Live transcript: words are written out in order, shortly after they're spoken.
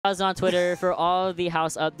I was on Twitter for all the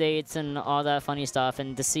house updates and all that funny stuff,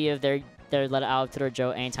 and to see if they're let out to their Joe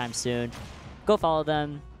anytime soon. Go follow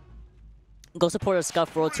them. Go support a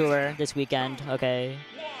Scuff World Tour this weekend, okay?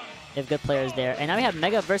 They have good players there. And now we have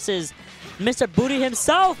Mega versus Mr. Booty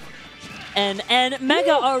himself! And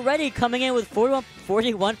Mega already coming in with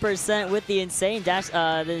 41% with the insane dash,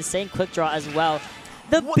 the insane quick draw as well.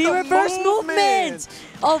 The B reverse movement!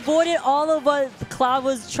 Avoided all of what Cloud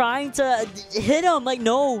was trying to hit him. Like,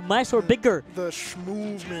 no, my sword bigger. The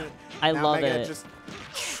movement. I love Mega it. Just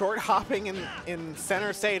short hopping in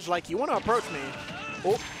center stage like, you want to approach me.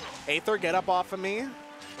 Oh, Aether, get up off of me.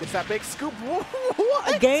 It's that big scoop.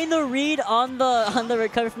 What? Getting the read on the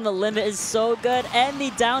recovery from the limit is so good. And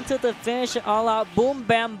the down tilt to finish it all out. Boom,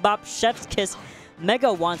 bam, bop, chef's kiss.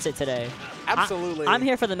 Mega wants it today. Absolutely. I'm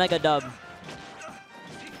here for the Mega dub.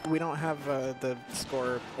 We don't have the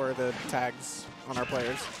score or the tags on our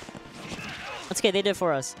players. That's okay, they did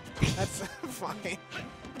for us. That's fine.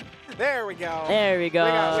 There we go. There we go.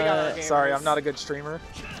 We got our gamers. Sorry, I'm not a good streamer.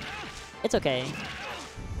 It's okay.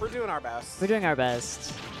 We're doing our best. We're doing our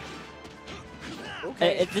best.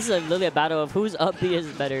 Okay. This is literally a battle of whose up B is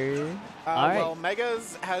better. All right. Well,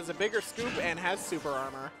 Mega's has a bigger scoop and has super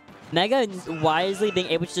armor. Mega wisely being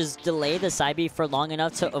able to just delay the side B for long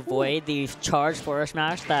enough to avoid the charged forward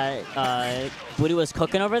smash that Booty was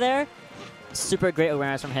cooking over there. Super great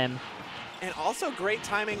awareness from him. And also great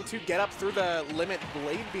timing to get up through the limit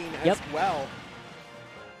blade beam as well.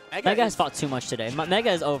 Mega has fought too much today. Mega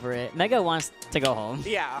is over it. Mega wants to go home.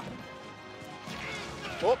 Yeah.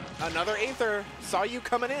 Oh, another Aether. Saw you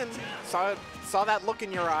coming in. Saw that look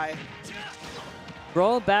in your eye.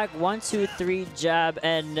 Roll back 1, 2, 3 jab,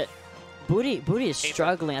 and Booty is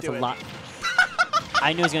struggling. That's a lot.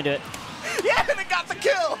 I knew he was gonna do it. Yeah, and it got the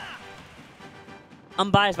kill.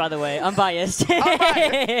 I'm biased, by the way. I'm biased.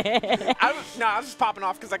 I was just popping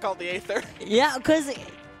off because I called the Aether. Yeah, because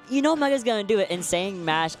you know Mega's gonna do it. Insane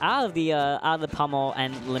mash out of the pommel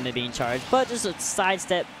and limit being charged, but just a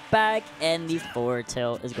sidestep back, and the forward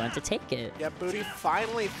tilt is going to take it. Yeah, Booty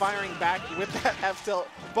finally firing back with that F tilt,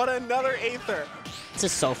 but another Aether. This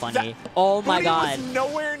is so funny. Oh my god. Booty was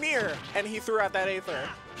nowhere near, and he threw out that Aether.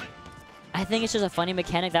 I think it's just a funny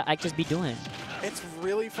mechanic that I just be doing. It's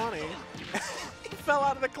really funny. He fell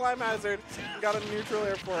out of the climb hazard, got a neutral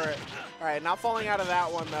air for it. All right, not falling out of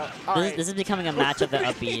that one though. This is becoming a match of the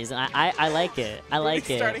upbees, and I like it. I like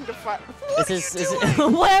it. Starting to fight. This is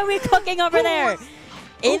what are we cooking over there?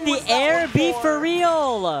 In the air, be for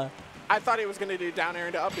real. I thought he was gonna do down air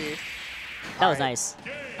into up B. That was nice.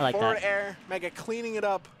 I like Forward that. air, Mega cleaning it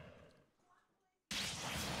up.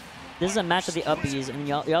 This is a match of the upbees, and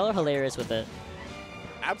y'all are hilarious with it.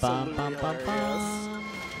 Absolutely Bum.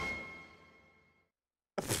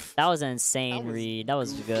 That was an insane read. That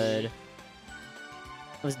was good. It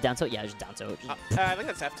was down tilt? Yeah, it was down tilt. I think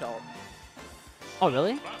that's F tilt. Oh,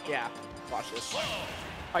 really? Yeah. Watch this.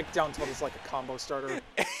 Like down tilt is like a combo starter.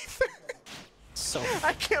 So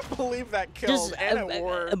I can't believe that killed, and it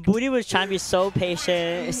worked. Booty was trying to be so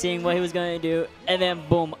patient, seeing what he was going to do, and then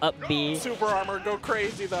boom, up B. Super armor go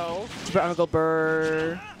crazy though. Super armor go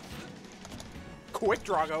burr. Quick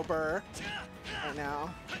draw go burr. Right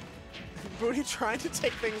now. Booty trying to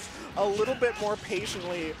take things a little bit more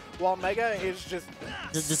patiently, while Mega is just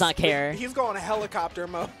Does not care. He's going helicopter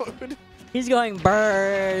mode. He's going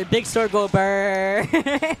burr. Big sword go burr.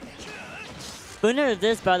 Winner of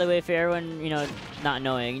this, by the way, for everyone not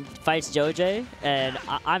knowing, fights JoJ, and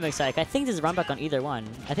I'm excited. I think this is run back on either one.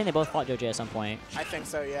 I think they both fought JoJ at some point. I think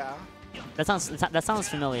so, yeah. That sounds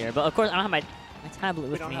familiar, but of course I don't have my tablet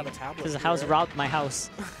with me. We don't have a tablet because the house robbed my house.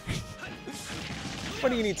 What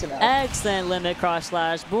do you need to know? Excellent limit cross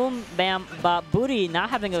slash. Boom, bam, bop. Booty not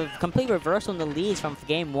having a complete reversal in the leads from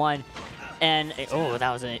game 1. And, oh, that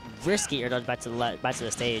was a risky air dodge back to the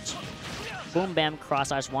stage. Boom, bam, cross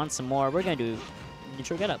slash, want some more. We're going to do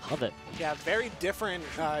neutral get up. Love it. Yeah, very different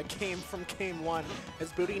game from game 1.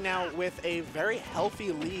 As Booty now with a very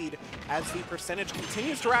healthy lead as the percentage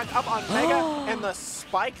continues to rack up on Mega and the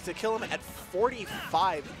spike to kill him at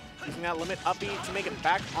 45. Using that limit up B to make it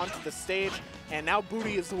back onto the stage. And now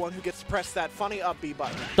Booty is the one who gets to press that funny up B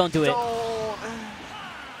button. Don't do it.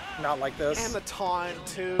 Not like this. And the taunt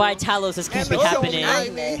too. By Talos, this can't be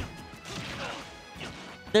happening.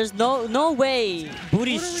 There's no way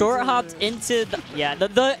Booty short hopped into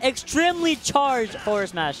the extremely charged forward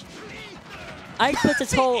smash. I put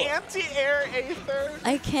this whole anti-air Aether.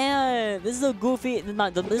 I can't. This is the goofy.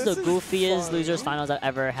 This is the goofiest losers finals I've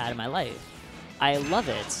ever had in my life. I love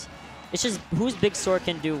it. It's just whose big sword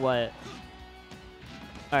can do what.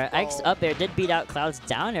 All right, Ike's up air did beat out Cloud's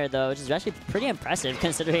down air though, which is actually pretty impressive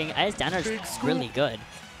considering Ike's down air is really good.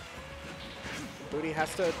 Booty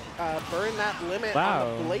has to burn that limit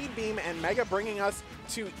on the Blade Beam, and Mega bringing us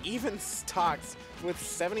to even stocks with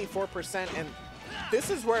 74%, and this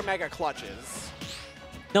is where Mega clutches.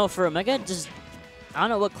 No, for Mega, just I don't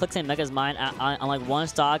know what clicks in Mega's mind. On like one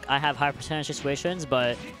stock, I have high percentage situations,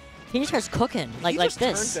 but he just starts cooking like this. He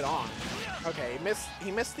just turns it on. Okay,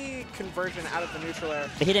 he missed the conversion out of the neutral air.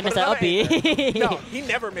 But he didn't miss that up B. No, he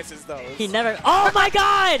never misses those. He never. Oh my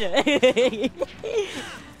God!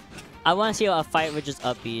 I want to see a fight with just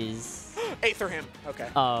up Bs. Aether him. Okay.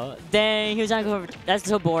 Oh, dang! He was trying to go for. That's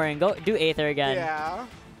so boring. Go do Aether again. Yeah.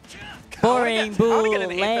 Boring. Boo.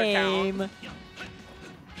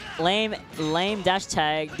 Lame. Lame dash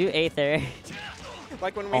tag. Do Aether.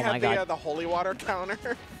 Like when we had the holy water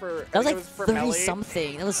counter for that was like 30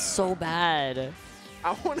 something. That was so bad.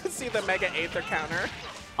 I want to see the Mega Aether counter.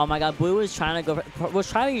 Oh my God, Blue was trying to go for,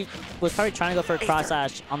 was probably trying to go for a cross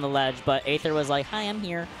slash on the ledge, but Aether was like, "Hi, I'm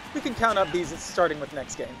here." We can count up these starting with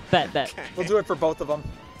next game. Bet. Okay. We'll do it for both of them.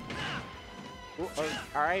 Ooh,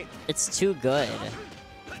 all right. It's too good.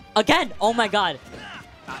 Again. Oh my God.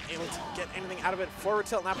 Not able to get anything out of it. Forward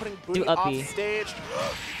tilt, not putting Booty off stage.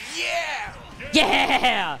 Yeah!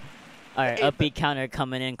 Yeah! All right, up B counter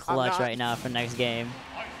coming in clutch right now for next game.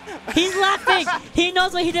 He's laughing. He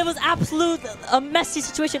knows what he did was a messy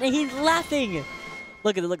situation, and he's laughing.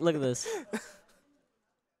 Look at this.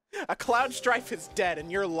 A Cloud Strife is dead,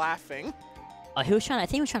 and you're laughing. Oh, he was trying. I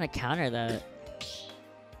think he was trying to counter that.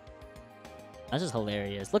 That's just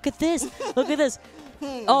hilarious. Look at this. Look at this.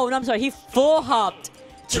 Oh no, I'm sorry. He full hopped,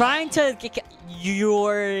 trying to.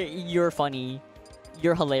 You're funny.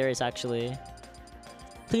 You're hilarious, actually.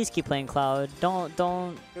 Please keep playing Cloud. Don't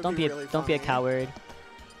be a coward.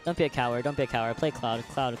 Don't be a coward. Don't be a coward. Play Cloud.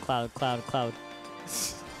 Cloud.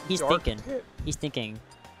 He's thinking.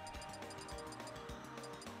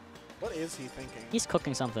 What is he thinking? He's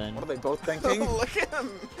cooking something. What are they both thinking? Look at him.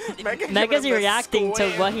 Mega's reacting to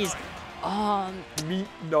what he's.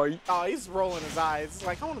 Metaknight. Oh, he's rolling his eyes.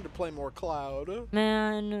 Like, I wanted to play more Cloud.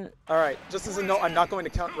 Man. All right, just as a note, I'm not going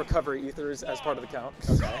to count recovery ethers as part of the count.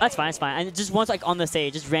 Okay. That's fine. It's fine. And just once like on the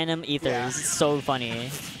stage, just random ethers. Yeah. It's so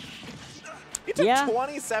funny. He took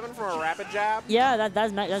 27 from a rapid jab. Yeah,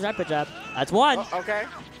 that's rapid jab. That's one. Oh, okay.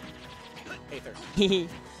 Aether.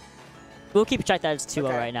 We'll keep track that it's 2-0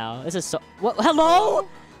 right now. This is so. What? Hello?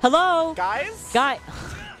 Hello? Guys?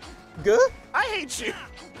 Good? I hate you.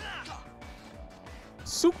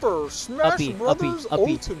 Super Smash Brothers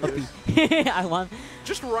Ultimate. I want.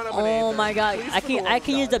 Just run up. Oh my God! I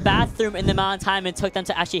can use the bathroom in the amount of time it took them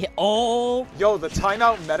to actually hit. Oh. Yo, the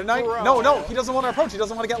timeout Metaknight? Bro. No, he doesn't want to approach. He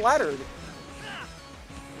doesn't want to get laddered.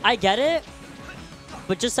 I get it,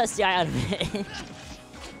 but just set CI out of it.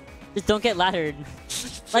 Just don't get laddered.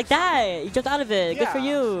 Like that. You jumped out of it. Yeah. Good for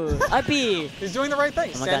you. Uppy. He's doing the right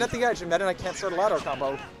thing. Stand at the edge, and Metaknight can't start a ladder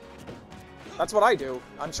combo. That's what I do.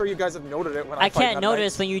 I'm sure you guys have noted it when I fight can't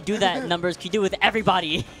notice when you do that, Numbers. You do it with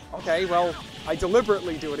everybody. Okay, well, I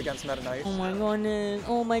deliberately do it against Metaknight. Oh my goodness.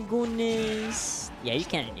 Oh my goodness. Yeah, you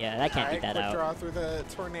can't. Yeah, I can't beat that out. Draw through the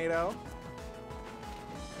tornado.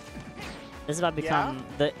 This is about to become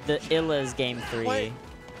the Illa's game 3. Wait.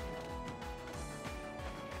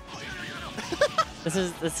 This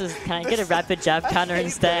is. Can I get a rapid jab counter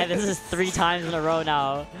instead? This is 3 times in a row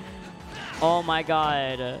now. Oh my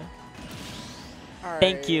God. All right.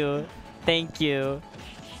 Thank you.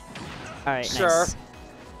 All right, sure. Nice.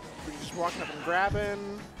 We're just walking up and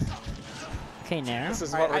grabbing. Okay, Nair. This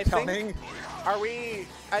is what we're counting. Are we?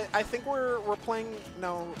 I think we're playing.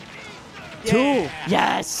 No. 2.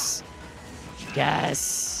 Yeah.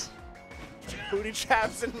 Yes. Booty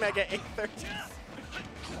jabs and Mega Aether.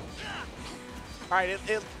 All right,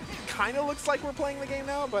 it kind of looks like we're playing the game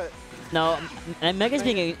now, but. No, and Mega's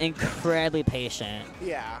being incredibly patient.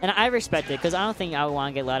 Yeah. And I respect it, because I don't think I would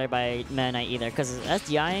want to get laddered by Metaknight either, because that's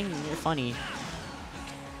DIing, you're funny.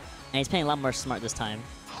 And he's playing a lot more smart this time.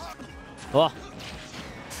 Oh.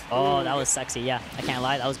 Oh, that was sexy, yeah. I can't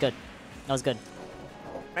lie, that was good.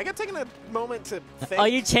 Mega taking a moment to think. Oh,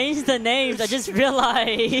 you changed the names, I just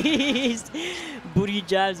realized. Booty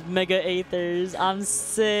jabs, Mega Aethers, I'm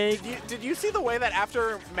sick. Did you see the way that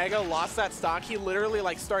after Mega lost that stock, he literally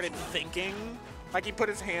like started thinking? Like he put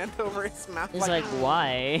his hand over his mouth. It's like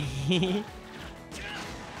why?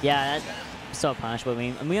 Yeah, that's so punishable. I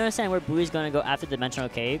mean, we understand where Booty's going to go after Dimensional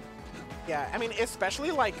Cape. Yeah, I mean,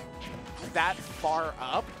 especially like that far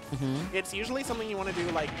up, it's usually something you want to do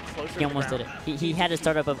like closer to He almost the did ground. it. He had a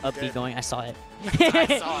startup of up B going. I saw it.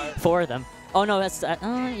 I saw it. 4 of them. Oh no, that's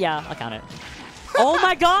yeah, I'll count it. Oh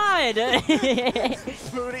my God!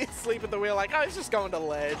 Booty asleep at the wheel, like, oh, he's just going to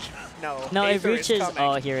ledge. No. No, it Aether is reaches. coming.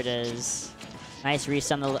 Oh, here it is. Nice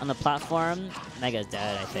reset on the platform. Mega's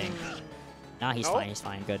dead, I think. Nah, he's Nope. fine. He's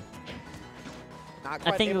fine. Good. Not I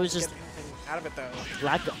quite think it able was to just get anything out of it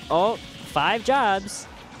though. Oh, 5 jobs.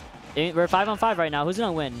 We're 5 on 5 right now. Who's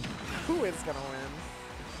gonna win? Who is gonna win?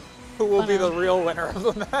 Who will be the real winner of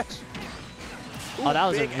the match? Ooh, Oh, that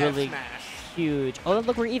was a big really F smash. huge. Oh,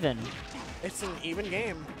 look, we're even. It's an even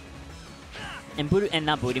game. And Booty, and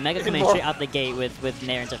not Booty. Mega coming straight out the gate with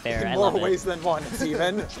Nair interfere. In I more love ways it. than one, it's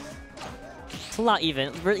even. It's a lot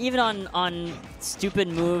even. We're even on stupid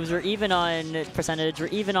moves. We're even on percentage. We're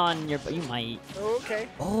even on your. You might. Okay.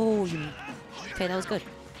 Oh, okay, that was good.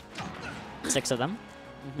 6 of them.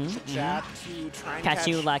 Jab to try and Catch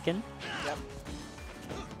you lacking. Yep.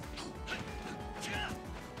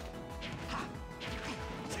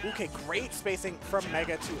 Okay, great spacing from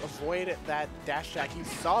Mega to avoid that dash jack. You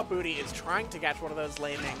saw Booty is trying to catch one of those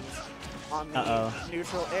landings on the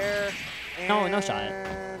neutral air. No, no shot.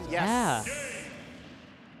 And Yeah. yes.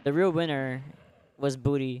 The real winner was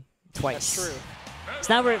Booty twice. That's true.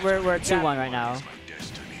 So now we're 2-1 right now.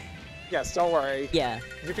 Yes, don't worry. Yeah.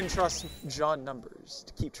 You can trust John Numbers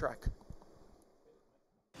to keep track.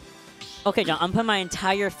 Okay, John, I'm putting my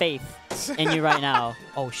entire faith in you right now.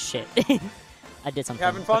 Oh shit. I did something. You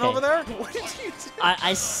having fun over there? What did you do?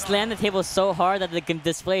 I slammed the table so hard that the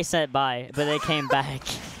display said bye, but they came back.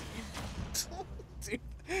 Dude,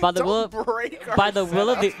 By the will, don't break our by the will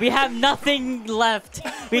of the, we have nothing left.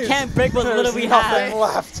 We can't break what little There's we nothing have.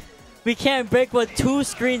 left. We can't break what 2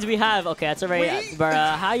 screens we have. Okay, that's already. Wait.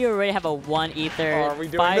 Bruh, how you already have a 1 ether? Oh, are we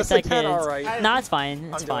doing 5 this seconds. again? All right. No, it's fine.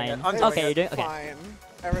 It's I'm doing fine. it. I'm doing Okay, it. you're doing okay. Fine.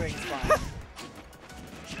 Everything's fine.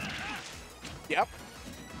 Yep.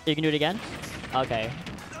 You can do it again. Okay.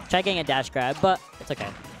 Try getting a dash grab, but it's okay.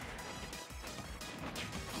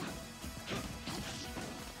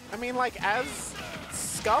 I mean, like, as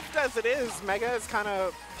scuffed as it is, Mega is kind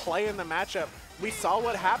of playing the matchup. We saw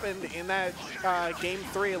what happened in that game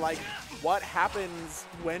 3. Like, what happens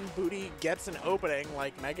when Booty gets an opening?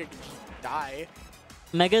 Like, Mega can just die.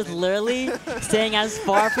 Mega's literally staying as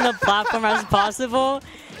far from the platform as possible.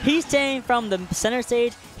 He's staying from the center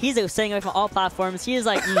stage. He's staying away from all platforms. He is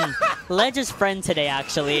like, Ledge's friend today,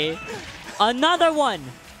 actually. Another one.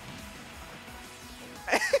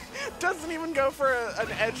 Doesn't even go for an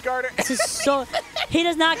edge guarder. This is so... He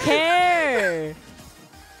does not care.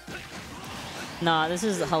 Nah, this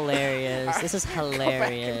is hilarious. This is Go back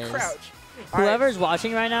and hilarious. crouch. Whoever's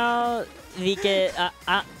watching right now, you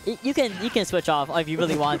can switch off if you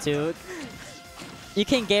really want to. You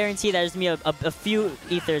can guarantee there's gonna be a few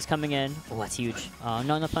ethers coming in. Oh, that's huge.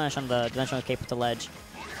 No punish on the dimensional cape with the ledge.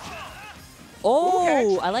 Oh,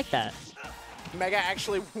 Okay. I like that. Mega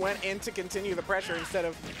actually went in to continue the pressure instead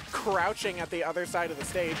of crouching at the other side of the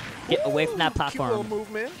stage. Get away from that Ooh, cute little platform.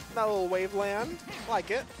 movement. That little wave land.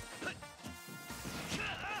 Like it.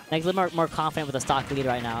 Like, a little more confident with the stock lead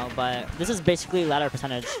right now, but this is basically ladder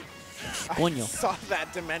percentage. I Coño. saw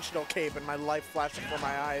that dimensional cape and my life flashed before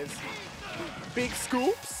my eyes. Big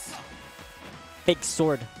scoops. Big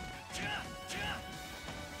sword.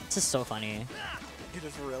 This is so funny. It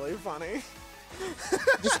is really funny.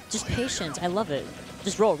 Just patience. I love it.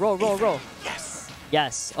 Just roll, roll, roll, roll. Yes.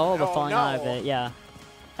 Yes. Oh, we're Oh, falling out of no. it. Yeah.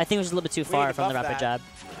 I think it was a little bit too need far to from the buff rapid that. jab.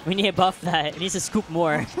 We need to buff that. It needs to scoop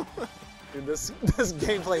more. Dude, this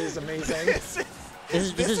gameplay is amazing. This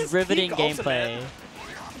is is riveting peak gameplay. ultimate.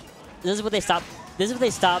 This is what they stop. This is what they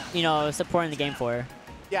stop. You know, supporting the game for.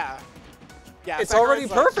 Yeah. Yeah. It's Sakurai's already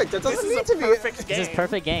like, perfect. It doesn't this need is a to be- perfect game. This is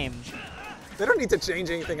perfect game. They don't need to change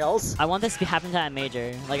anything else. I want this to happen to that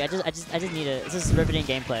major. Like I just need it. This is riveting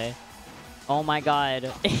gameplay. Oh my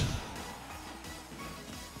god.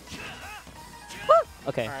 Woo!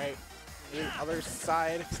 Okay. All right. The other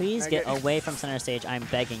side. Please Mega- get away from center stage. I'm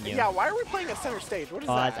begging you. Yeah. Why are we playing at center stage? What is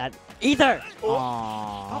Oh, that? either. Oh.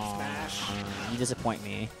 Aww. Up smash. You disappoint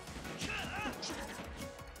me.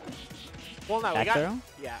 Well, no, Back we got. throw?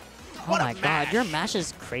 Yeah. Oh What a my god, mash. your mash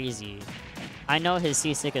is crazy. I know his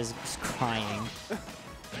C-stick is crying.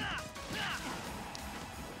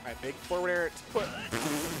 Alright, big forward air to put.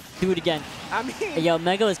 Do it again. I mean, Yo,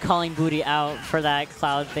 Mega was calling Booty out for that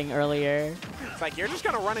cloud thing earlier. it's like you're just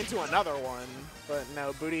gonna run into another one. But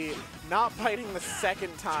no, Booty not biting the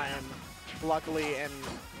second time, luckily, and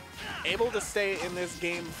able to stay in this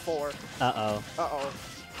game 4. Uh-oh. Uh-oh.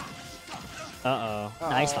 Uh-oh.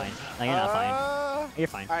 No, he's fine. No, you're not fine. You're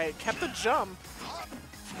fine. Alright, kept the jump.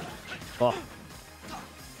 Oh.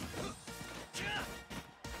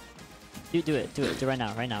 Do it. Do it right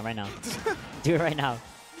now. Right now. Right now. Do it right now.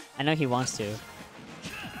 I know he wants to.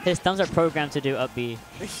 His thumbs are programmed to do up B.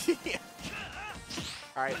 Yeah.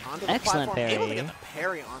 Alright, onto the Excellent platform. Able to parry. get the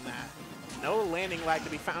parry on that. No landing lag to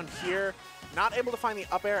be found here. Not able to find the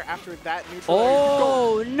up air after that neutral.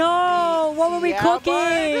 Oh no! What were we Yeah,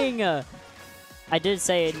 cooking? I did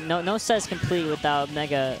say no set is complete without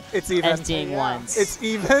Mega It's even. SDing Yeah. once. It's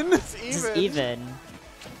even. It's This is even. even.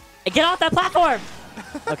 Hey, get off that platform!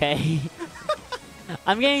 Okay.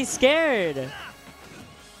 I'm getting scared.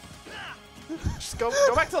 Just go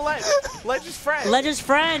back to Ledge. Ledge is friend. Ledger's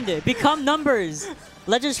friend! Become numbers!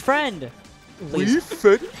 Ledger's friend! We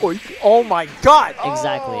fit. Oh my god.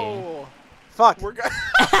 Exactly. Oh, Fuck. we're good.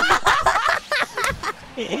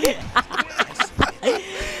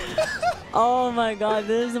 Oh my god,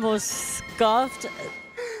 this is the most scuffed.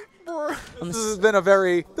 This has been a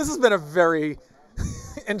very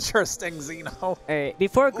interesting Xeno. Alright,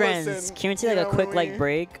 before Grands, Listen, can we take you like a know, quick when like we-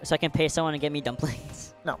 break so I can pay someone and get me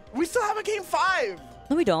dumplings? No. We still have a game 5.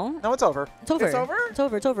 No, we don't. No, it's over. It's over. It's over? It's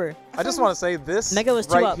over. It's over. I just want to say this Mega was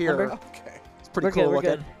 2 right up, here. remember? Okay. It's pretty We're cool good. We're looking.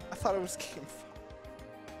 good. I thought it was game 5.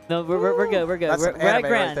 No, we're good. We're good. That's We're an at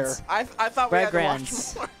anime right Grands. there. I thought we We're had at to watch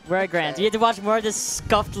Grands. more. We're at Grands. You have to watch more of this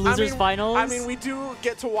scuffed losers finals. I mean, we do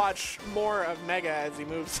get to watch more of Mega as he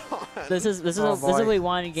moves on. This is Oh, what boy. we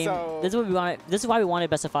wanted game. So- This is what we wanted. This is why we wanted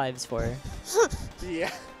best of 5s for.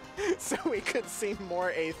 Yeah. So we could see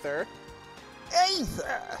more Aether. I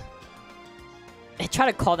tried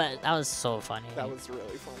to call that. That was so funny. That was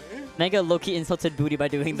really funny. Mega Loki insulted Booty by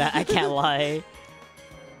doing that. I can't lie.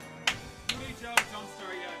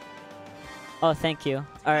 Oh, thank you. All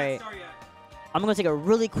right. I'm gonna take a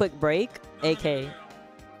really quick break. AK.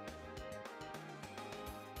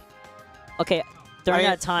 Okay, during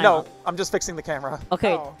that time. No, I'm just fixing the camera.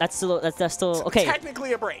 Okay, Oh. that's still okay.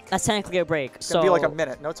 Technically a break. That's technically a break. It's So gonna be like a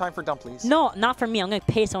minute. No time for dumplings. no, not for me. I'm gonna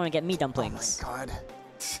pay someone to get me Oh my dumplings. god.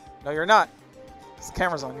 No, you're not. This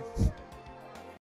camera's on you.